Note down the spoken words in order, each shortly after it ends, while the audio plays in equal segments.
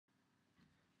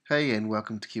Hey and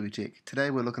welcome to Kiwi Tech.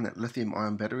 Today we're looking at lithium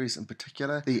ion batteries, in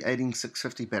particular the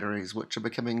 18650 batteries, which are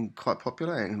becoming quite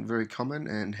popular and very common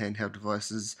in handheld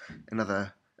devices and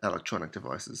other electronic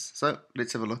devices. So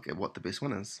let's have a look at what the best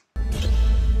one is. We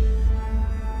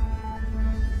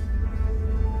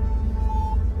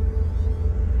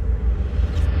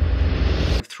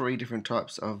have three different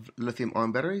types of lithium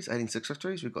ion batteries,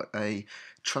 18650s. We've got a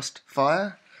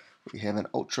Trustfire, we have an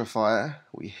Ultrafire,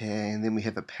 and then we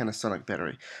have a Panasonic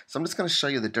battery. So I'm just going to show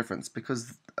you the difference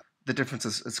because the difference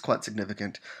is quite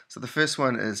significant. So the first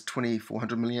one is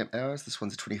 2400 milliamp hours, this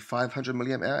one's 2500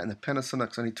 milliamp hour, and the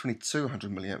Panasonic's only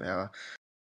 2200 milliamp hour.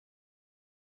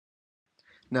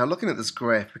 Now looking at this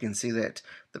graph, we can see that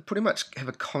they pretty much have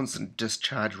a constant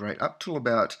discharge rate up till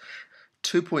about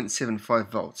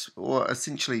 2.75 volts, or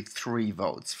essentially 3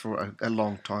 volts for a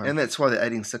long time. And that's why the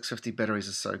 18650 batteries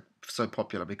are so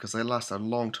popular, because they last a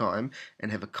long time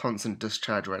and have a constant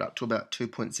discharge rate up to about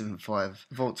 2.75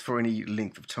 volts for any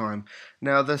length of time.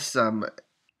 Now this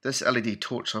LED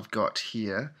torch I've got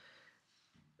here,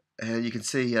 you can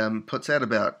see puts out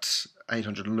about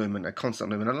 800 lumen, a constant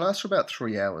lumen. It lasts for about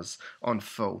 3 hours on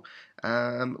full.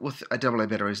 With a AA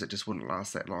batteries, it just wouldn't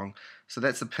last that long. So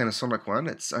that's the Panasonic one.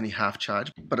 It's only half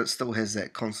charged, but it still has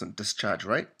that constant discharge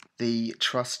rate. The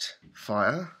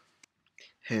Trustfire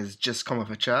has just come off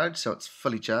a charge, so it's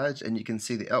fully charged, and you can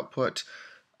see the output.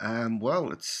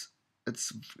 Well, it's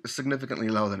significantly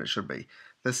lower than it should be.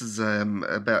 This is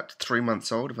about 3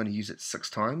 months old. I've only used it 6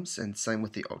 times, and same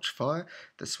with the Ultrafire.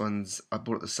 This one's I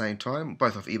bought at the same time,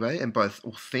 both off eBay, and both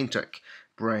authentic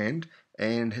brand,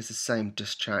 and has the same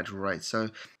discharge rate.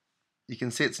 So you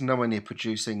can see it's nowhere near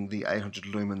producing the 800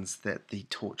 lumens that the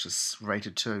torch is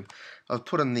rated to. I've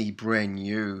put in the brand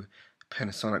new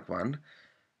Panasonic one.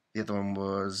 The other one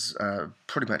was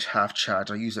pretty much half charged.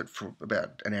 I use it for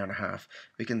about an hour and a half.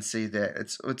 We can see that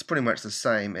it's pretty much the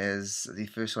same as the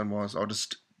first one was. I'll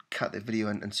just cut the video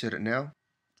and insert it now.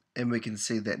 And we can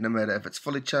see that no matter if it's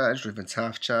fully charged or if it's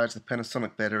half charged, the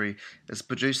Panasonic battery is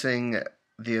producing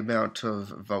the amount of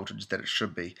voltage that it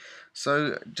should be.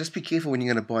 So just be careful when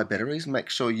you're going to buy batteries. Make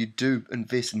sure you do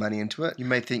invest money into it. You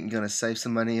may think you're going to save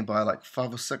some money and buy like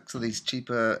 5 or 6 of these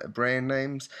cheaper brand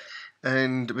names.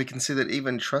 And we can see that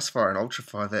even Trustfire and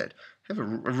Ultrafire that have a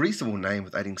reasonable name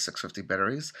with 18650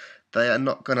 batteries, they are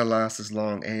not going to last as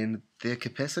long, and their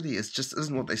capacity just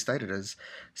isn't what they stated as.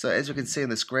 So as we can see in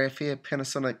this graph here,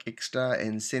 Panasonic, X-Star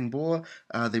and Senbor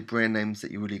are the brand names that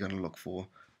you're really going to look for.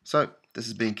 So this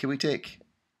has been Kiwi Tech.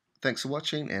 Thanks for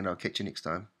watching, and I'll catch you next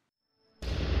time.